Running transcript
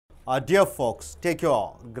Dear folks, take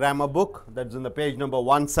your grammar book, that's in the page number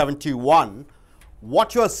 171.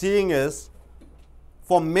 What you are seeing is,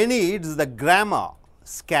 for many it is the grammar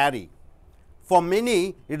scary. For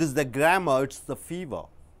many it is the grammar, it's the fever.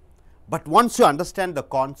 But once you understand the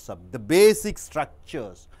concept, the basic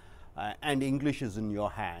structures, and English is in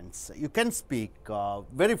your hands, you can speak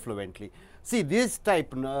very fluently. See, this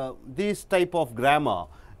type of grammar,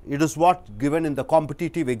 it is what given in the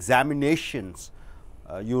competitive examinations,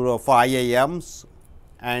 for IIMs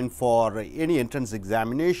and for any entrance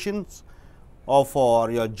examinations, or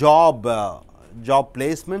for your job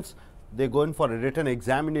placements. They go in for a written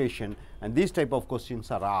examination and these type of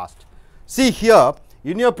questions are asked. See here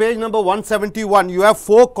in your page number 171, you have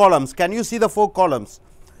 4 columns. Can you see the 4 columns?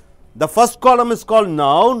 The first column is called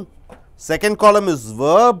noun, second column is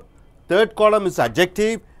verb, third column is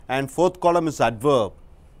adjective, and fourth column is adverb.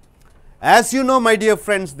 As you know, my dear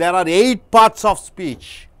friends, there are 8 parts of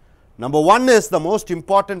speech. Number 1 is the most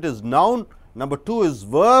important, is noun. Number 2 is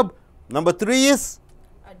verb. Number 3 is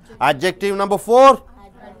adjective. Number 4,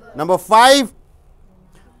 adverb. Number 5,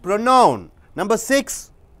 pronoun. Number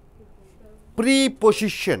 6,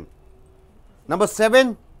 preposition. Number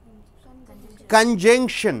 7,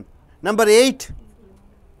 conjunction. Number 8,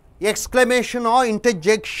 exclamation or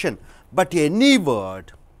interjection. But any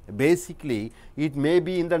word, basically it may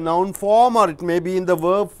be in the noun form, or it may be in the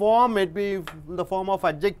verb form, it may be in the form of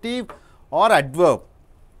adjective or adverb.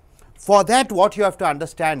 For that, what you have to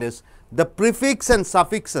understand is the prefix and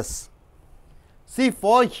suffixes. See,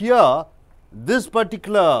 for here, this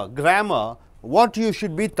particular grammar, what you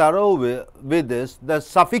should be thorough with is the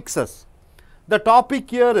suffixes. The topic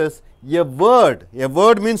here is a word. A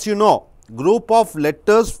word means, you know, group of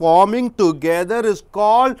letters forming together is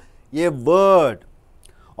called a word.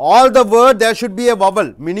 All the word, there should be a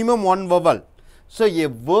vowel, minimum 1 vowel. So, a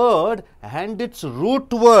word and its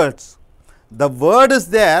root words. The word is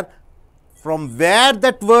there, from where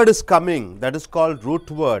that word is coming, that is called root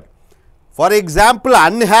word. For example,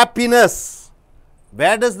 unhappiness.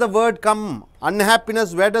 Where does the word come?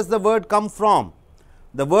 Unhappiness, where does the word come from?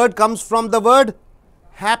 The word comes from the word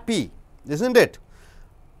happy, isn't it?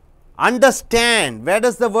 Understand, where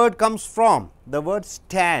does the word comes from? The word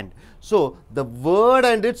stand. So, the word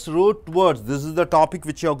and its root words, this is the topic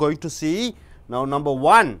which you are going to see. Now, number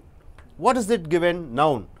 1, what is it given?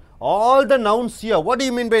 Noun. All the nouns here, what do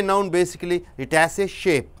you mean by noun? Basically, it has a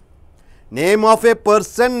shape. Name of a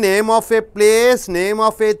person, name of a place, name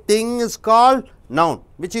of a thing is called noun,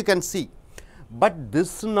 which you can see. But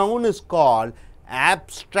this noun is called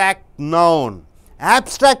abstract noun.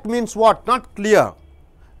 Abstract means what? Not clear,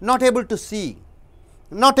 not able to see,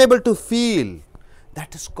 not able to feel.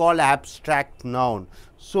 That is called abstract noun.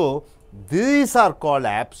 So, these are called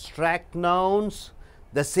abstract nouns.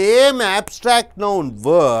 The same abstract noun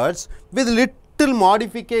words with little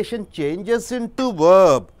modification changes into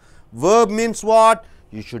verb. Verb means what?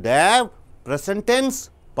 You should have present tense,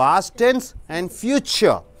 past tense and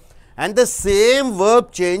future. And the same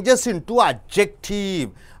verb changes into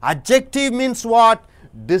adjective. Adjective means what?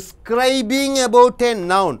 Describing about a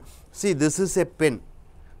noun. See, this is a pen,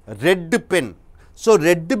 red pen. So,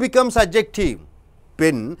 red becomes adjective,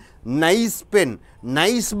 pen, nice pen,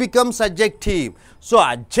 nice becomes adjective. So,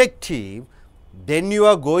 adjective, then you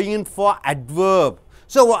are going in for adverb.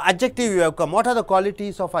 So, adjective you have come. What are the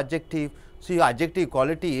qualities of adjective? See, adjective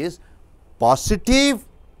quality is positive,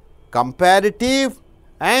 comparative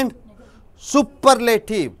and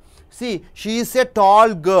superlative. See, she is a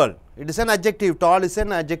tall girl. It is an adjective, tall is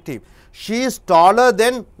an adjective. She is taller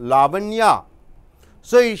than Lavanya.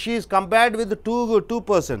 So, she is compared with two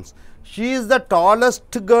persons. She is the tallest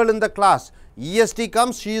girl in the class. EST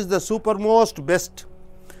comes, she is the supermost best.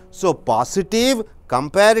 So, positive,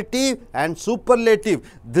 comparative and superlative.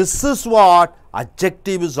 This is what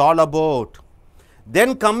adjective is all about.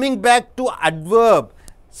 Then coming back to adverb.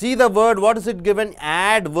 See the word, what is it given?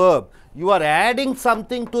 Adverb. You are adding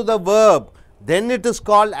something to the verb. Then it is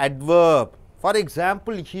called adverb. For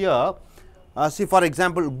example, here, see for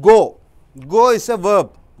example, go. Go is a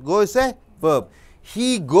verb. Go is a verb.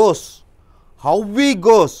 He goes. How he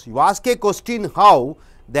goes? You ask a question how,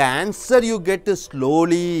 the answer you get is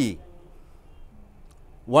slowly,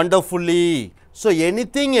 wonderfully. So,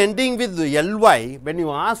 anything ending with ly, when you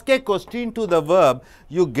ask a question to the verb,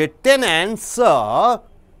 you get an answer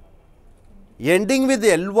ending with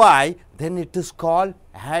ly, then it is called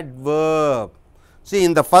adverb. See,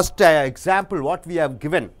 in the first example, what we have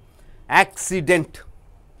given, accident.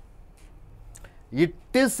 It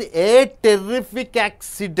is a terrific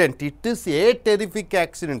accident. It is a terrific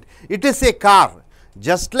accident. It is a car.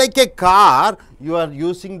 Just like a car, you are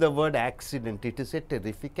using the word accident. It is a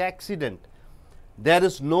terrific accident. There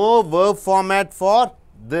is no verb format for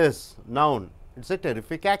this noun. It is a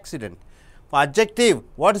terrific accident. For adjective,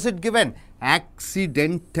 what is it given?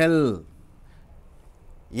 Accidental.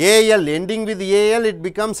 AL, ending with AL, it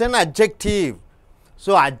becomes an adjective.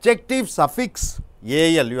 So, adjective suffix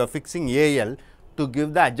AL, you are fixing AL to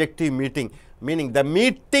give the adjective meaning the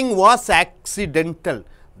meeting was accidental.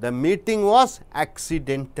 The meeting was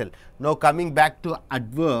accidental. Now, coming back to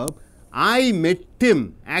adverb, I met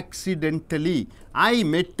him accidentally. I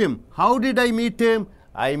met him. How did I meet him?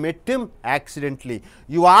 I met him accidentally.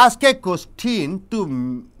 You ask a question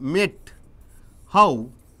to met. How?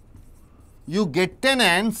 You get an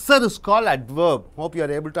answer is called adverb. Hope you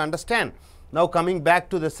are able to understand. Now, coming back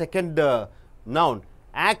to the second noun,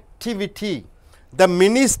 activity. The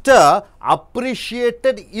minister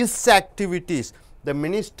appreciated his activities. The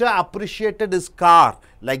minister appreciated his car,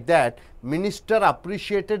 like that. Minister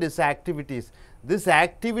appreciated his activities. This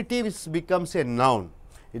activity becomes a noun.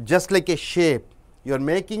 It's just like a shape. You are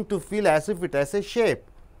making to feel as if it has a shape.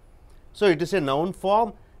 So, it is a noun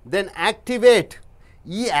form. Then activate.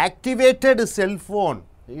 He activated his cell phone.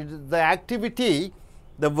 The activity,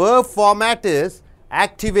 the verb format is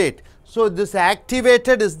activate. So, this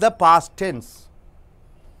activated is the past tense.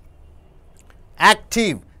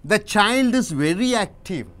 Active. The child is very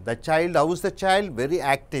active. The child, how is the child? Very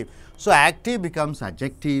active. So, active becomes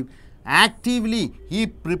adjective. Actively, he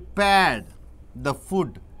prepared the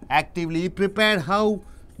food. Actively, he prepared how?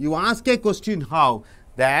 You ask a question how.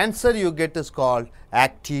 The answer you get is called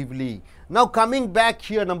actively. Now, coming back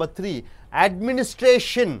here, number 3,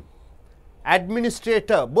 administration.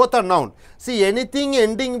 Administrator, both are noun. See, anything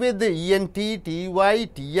ending with the ENT, TY,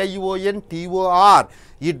 TION, TOR,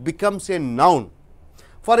 it becomes a noun.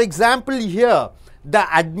 For example, here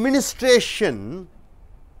the administration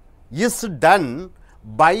is done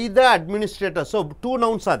by the administrator. So, two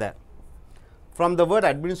nouns are there. From the word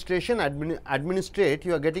administration, administrate,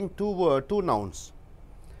 you are getting two nouns.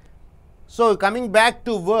 So, coming back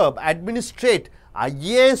to verb, administrate,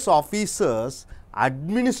 IAS officers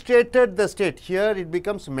administrated the state. Here it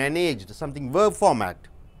becomes managed, something verb format.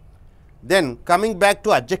 Then coming back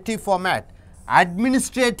to adjective format,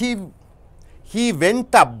 administrative, he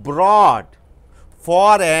went abroad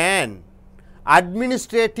for an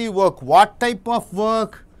administrative work. What type of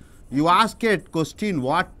work? You ask a question,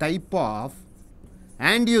 what type of,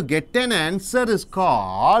 and you get an answer is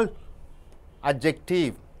called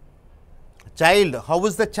adjective. Child, how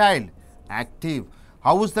is the child? Active.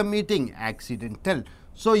 How is the meeting? Accidental.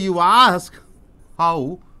 So, you ask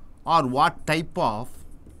how or what type of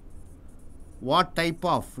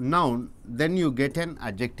noun, then you get an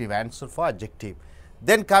adjective, answer for adjective.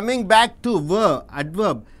 Then coming back to verb,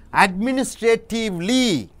 adverb,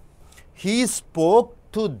 administratively, he spoke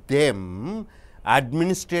to them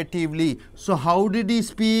administratively. So, how did he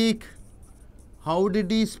speak? How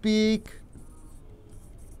did he speak?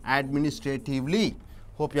 Administratively.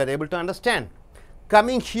 Hope you are able to understand.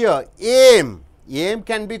 Coming here, aim. Aim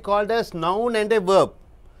can be called as noun and a verb.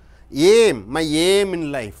 Aim, my aim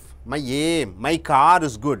in life. My aim, my car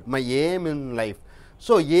is good. My aim in life.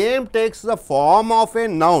 So, aim takes the form of a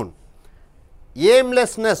noun.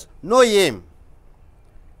 Aimlessness, no aim.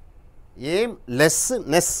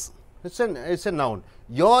 Aimlessness, it's a noun.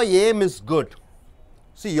 Your aim is good.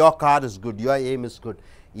 See, your car is good. Your aim is good.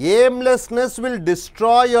 Aimlessness will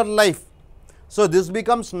destroy your life. So, this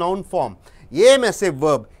becomes noun form. Aim as a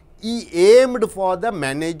verb. He aimed for the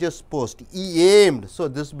manager's post. He aimed. So,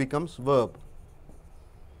 this becomes verb.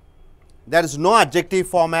 There is no adjective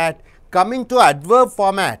format. Coming to adverb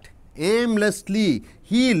format, aimlessly,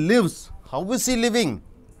 he lives. How is he living?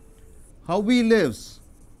 How he lives?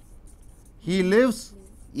 He lives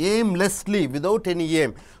aimlessly, without any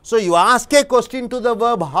aim. So, you ask a question to the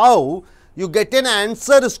verb how, you get an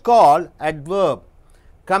answer is called adverb.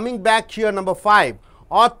 Coming back here, number 5,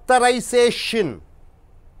 authorization.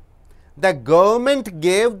 The government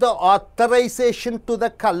gave the authorization to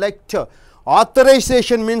the collector.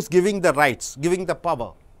 Authorization means giving the rights, giving the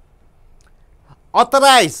power.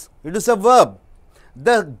 Authorize, it is a verb.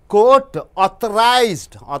 The court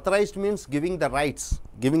authorized. Authorized means giving the rights,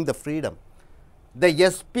 giving the freedom. The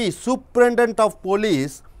SP, Superintendent of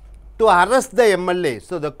Police, to arrest the MLA.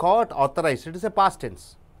 So, the court authorized, it is a past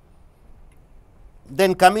tense.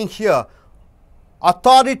 Then coming here,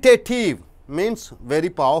 authoritative means very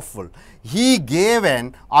powerful. He gave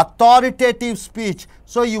an authoritative speech.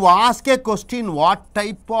 So, you ask a question, what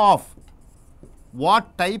type of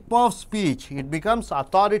speech? It becomes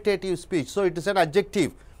authoritative speech. So, it is an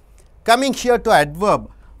adjective. Coming here to adverb,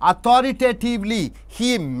 authoritatively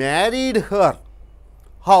he married her.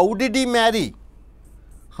 How did he marry?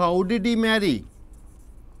 How did he marry?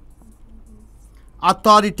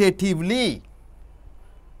 Authoritatively.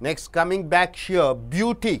 Next, coming back here,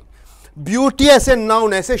 beauty. Beauty as a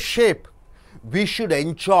noun, as a shape. We should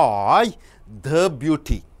enjoy the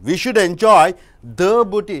beauty. We should enjoy the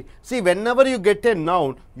beauty. See, whenever you get a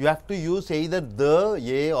noun, you have to use either the,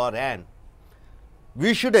 a or an.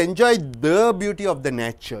 We should enjoy the beauty of the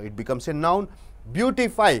nature. It becomes a noun.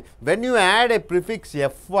 Beautify. When you add a prefix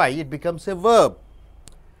fy, it becomes a verb.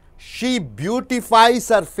 She beautifies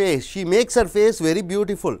her face. She makes her face very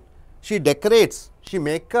beautiful. She decorates. She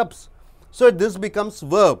makes ups. So this becomes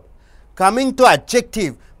verb. Coming to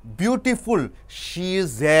adjective, beautiful. She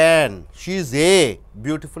is a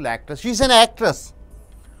beautiful actress. She is an actress.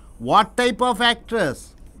 What type of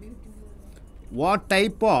actress? What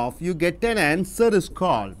type of? You get an answer is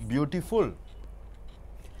called beautiful.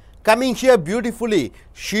 Coming here, beautifully.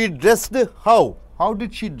 She dressed how? How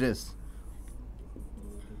did she dress?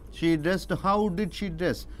 She dressed, how did she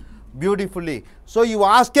dress? Beautifully. So you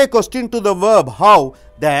ask a question to the verb how,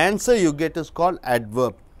 the answer you get is called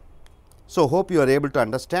adverb. So hope you are able to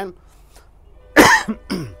understand.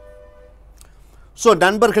 So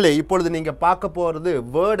நண்பர்களே, இப்பொழுது நீங்க பார்க்க போறது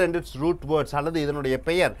word and its root words அல்லது இதனுடைய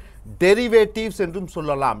பெயர் derivatives என்றும்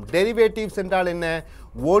சொல்லலாம். Derivatives என்றால் என்ன?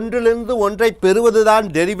 ஒன்றிலிருந்து ஒன்றை பெறுவதுதான்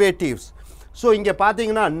derivatives. So இங்க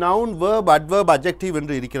பாத்தீங்கன்னா noun, verb, adverb, adjective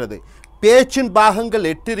என்று இருக்கிறது. பேச்சின் பாகங்கள்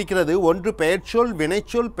 8 இருக்கிறது. ஒன்று பெயர்ச்சொல்,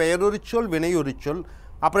 வினைச்சொல், பெயருரிச்சொல், வினையுரிச்சொல்.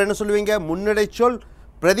 அப்புறம் என்ன சொல்லுவீங்க? முன்னிடைச்சொல்,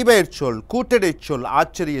 பிரதிபெயர்ச்சொல், கூட்டிடைச்சொல்,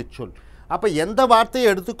 ஆச்சரியச்சொல். அப்ப எந்த வார்த்தையை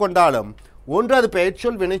எடுத்துக்கொண்டாலும் ஒன்று அது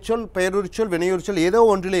பெயர்ச்சொல், வினைச்சொல், பெயருரிச்சொல், வினையுரிச்சொல் ஏதோ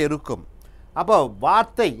ஒன்றிலே இருக்கும். அப்போ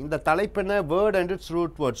வார்த்தை இந்த தலைப்பென்ன word and it's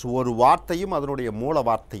root words, ஒரு வார்த்தையும் அதனுடைய மூல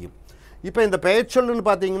வார்த்தையும். இப்போ இந்த பெயர்ச்சொல்னு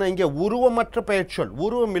பார்த்தீங்கன்னா இங்கே உருவமற்ற பெயர்ச்சொல்,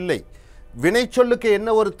 உருவம் இல்லை. வினைச்சொல்லுக்கு என்ன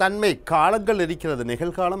ஒரு தன்மை? காலங்கள் இருக்கிறது,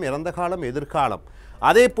 நிகழ்காலம், இறந்த காலம், எதிர்காலம்.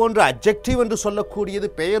 அதே போன்று அட்ஜெக்டிவ் என்று சொல்லக்கூடியது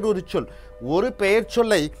பெயருரிச்சொல். ஒரு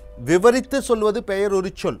பெயர்ச்சொல்லை விவரித்து சொல்வது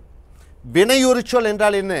பெயருரிச்சொல். வினையுரிச்சொல்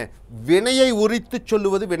என்றால் என்ன? வினையை உரித்து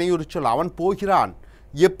சொல்லுவது வினையுரிச்சொல். அவன் போகிறான்.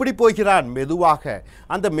 எப்படி போகிறான்? மெதுவாக.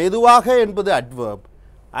 அந்த மெதுவாக என்பது அட்வர்ப்.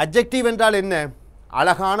 அட்ஜெக்டிவ் என்றால் என்ன?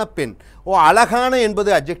 அழகான பெண். அழகான என்பது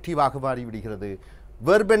அட்ஜெக்டிவாக மாறிவிடுகிறது.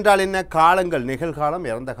 வெர்ப் என்றால் என்ன? காலங்கள், நிகழ்காலம்,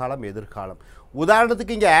 இறந்த காலம், எதிர்காலம்.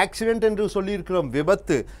 உதாரணத்துக்கு இங்கே ஆக்சிடென்ட் என்று சொல்லியிருக்கிறோம்,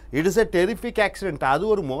 விபத்து. It is a terrific accident. அது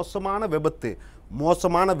ஒரு மோசமான விபத்து,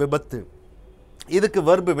 மோசமான விபத்து. இதுக்கு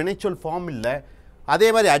வெர்பு வினைச்சொல் ஃபார்ம் இல்லை. அதே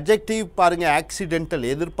மாதிரி அட்ஜெக்டிவ் பாருங்க, ஆக்சிடென்டல்,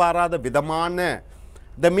 எதிர்பாராத விதமான.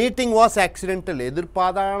 த மீட்டிங் வாஸ் ஆக்சிடென்டல்,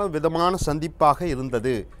 எதிர்பாராத விதமான சந்திப்பாக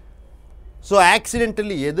இருந்தது. ஸோ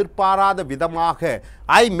ஆக்சிடென்டலி, எதிர்பாராத விதமாக.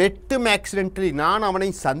 ஐ மெட் ஹிம் ஆக்சிடென்டலி, நான் அவனை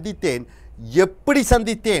சந்தித்தேன். எப்படி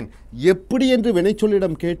சந்தித்தேன்? எப்படி என்று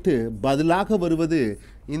வினைச்சொல்லிடம் கேட்டு பதிலாக வருவது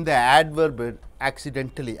இந்த adverb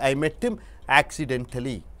accidentally. I met him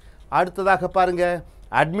accidentally. அடுத்ததாக பாருங்க,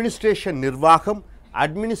 administration நிர்வாகம்,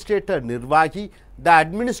 administrator நிர்வாகி. The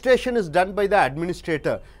administration is done by the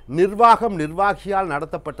administrator. நிர்வாகம் நிர்வாகியால்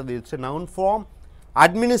நடத்தப்பட்டது. It's a noun form.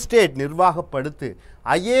 Administrate நிர்வாகப்படுத்து.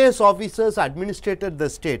 IAS officers administrated the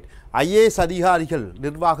state. IAS அதிகாரிகள்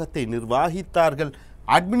நிர்வாகத்தை நிர்வாகித்தார்கள்.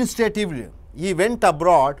 Administrative, he went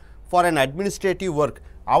abroad for an administrative work.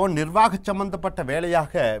 அவன் நிர்வாக சம்பந்தப்பட்ட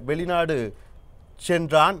வேலையாக வெளிநாடு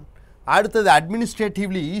சென்றான். அடுத்தது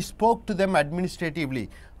administratively, he spoke to them administratively.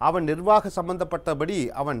 அவன் நிர்வாக சம்பந்தப்பட்டபடி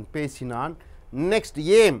அவன் பேசினான். நெக்ஸ்ட்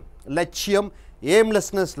aim, லட்சியம்.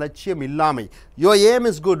 aimlessness, லட்சியம் இல்லாமை. your aim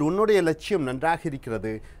is good, உன்னுடைய லட்சியம் நன்றாக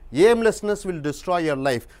இருக்கிறது. aimlessness will destroy your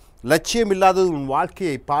life. லட்சியம் இல்லாதது உன்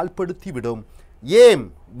வாழ்க்கையை பாழ்படுத்தி விடும். aim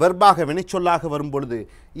வெர்பாக வினைச்சொல்லாக வரும்பொழுது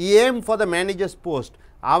aim for the manager's post,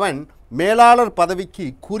 அவன் மேலாளர் பதவிக்கு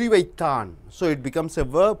குறிவைத்தான். So it becomes a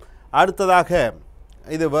verb. அடுத்ததாக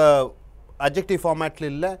இது அட்ஜெக்டிவ் ஃபார்மேட்டில்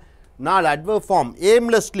இல்லை, நாலு adverb form.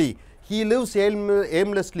 aimlessly, he lives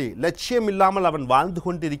aimlessly, லட்சியம் இல்லாமல் அவன் வாழ்ந்து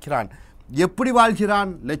கொண்டிருக்கிறான். எப்படி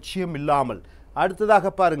வாழ்கிறான்? லட்சியம் இல்லாமல். அடுத்ததாக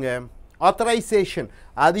பாருங்க, authorization,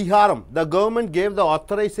 அதிகாரம். the government gave the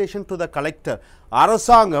authorization to the collector.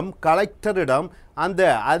 அரசாங்கம் கலெக்டரிடம் அந்த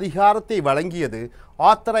அதிகாரத்தை வழங்கியது.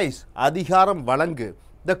 authorize, அதிகாரம் வழங்கு.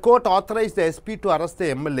 the court authorized the SP to arrest the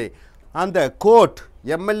MLA. அந்த கோர்ட்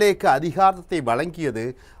எம்எல்ஏக்கு அதிகாரத்தை வழங்கியது,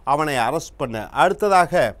 அவனை அரெஸ்ட் பண்ண.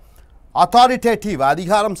 அடுத்ததாக authoritative,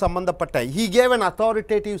 அதிகாரம் சம்பந்தப்பட்ட. he gave an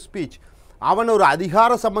authoritative speech. அவன் ஒரு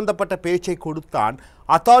அதிகார சம்பந்தப்பட்ட பேச்சை கொடுத்தான்.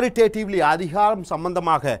 authoritatively, அதிகாரம்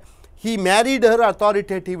சம்பந்தமாக. he married her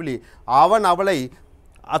authoritatively. அவன் அவளை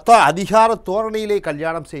அதிகார தோரணையிலே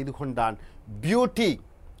கல்யாணம் செய்து கொண்டான். பியூட்டி,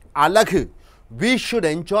 அழகு. we should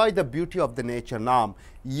enjoy the beauty of the nature. நாம்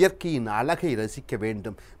இயற்கையின் அழகை ரசிக்க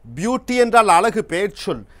வேண்டும். பியூட்டி என்றால் அழகு பெயர்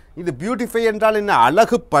சொல். இது பியூட்டிஃபை என்றால் என்ன?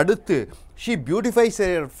 அழகுபடுத்து. she beautifies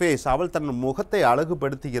her face. அவள் தன் முகத்தை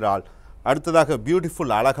அழகுபடுத்துகிறாள். அடுத்ததாக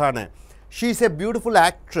பியூட்டிஃபுல் அழகான. she is a beautiful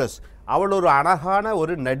actress. அவள் ஒரு அழகான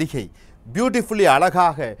ஒரு நடிகை. beautifully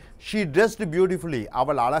அழகாக. she dressed beautifully.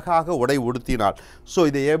 அவள் அழகாக உடை உடுத்தினாள். so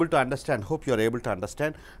இதை able to understand. hope you are able to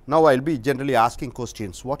understand. now I will be generally asking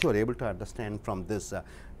questions. what you are able to understand from this?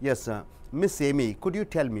 Yes, Miss Amy, could you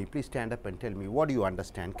tell me, please stand up and tell me, what do you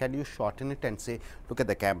understand? Can you shorten it and say, look at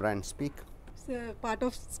the camera and speak? It's a part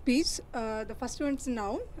of speech. The first one is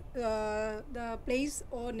noun. The place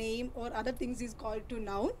or name or other things is called to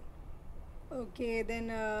noun. Okay, then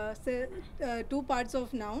two parts of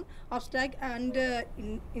noun, abstract and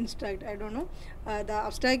instruct. I don't know. The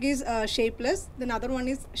abstract is shapeless. Then other one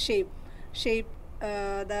is shape.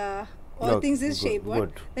 The all things is shape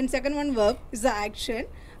one. Then second one, verb is the action.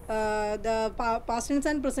 The past tense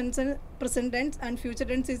and present tense and future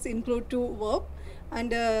tense is include to verb.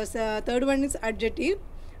 And third one is adjective.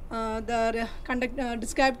 The conduct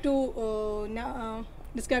describe to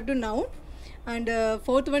noun. And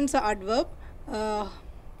fourth one is adverb.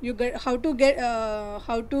 You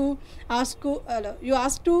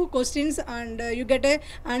ask two questions and you get a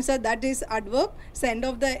answer, that is adverb. It's end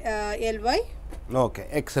of the ly. Okay,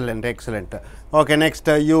 excellent, excellent. Okay, next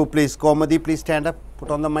you please, Komadi, please stand up, put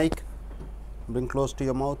on the mic, bring close to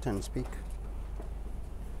your mouth and speak.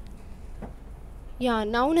 Yeah,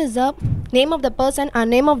 noun is the name of the person and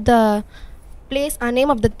name of the place and name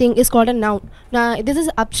of the thing is called a noun. Now this is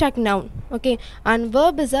abstract noun. Okay, and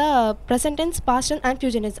verb is a present tense, past tense and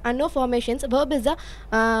future tense and no formations. Verb is a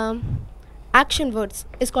action words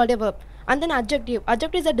is called a verb. And then adjective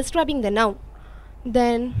is a describing the noun.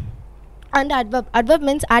 Then and adverb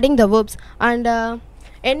means adding the verbs, and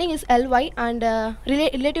ending is ly, and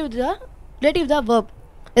relative the verb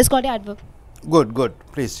is called a adverb. Good,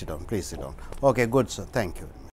 please sit down, okay, good sir, thank you.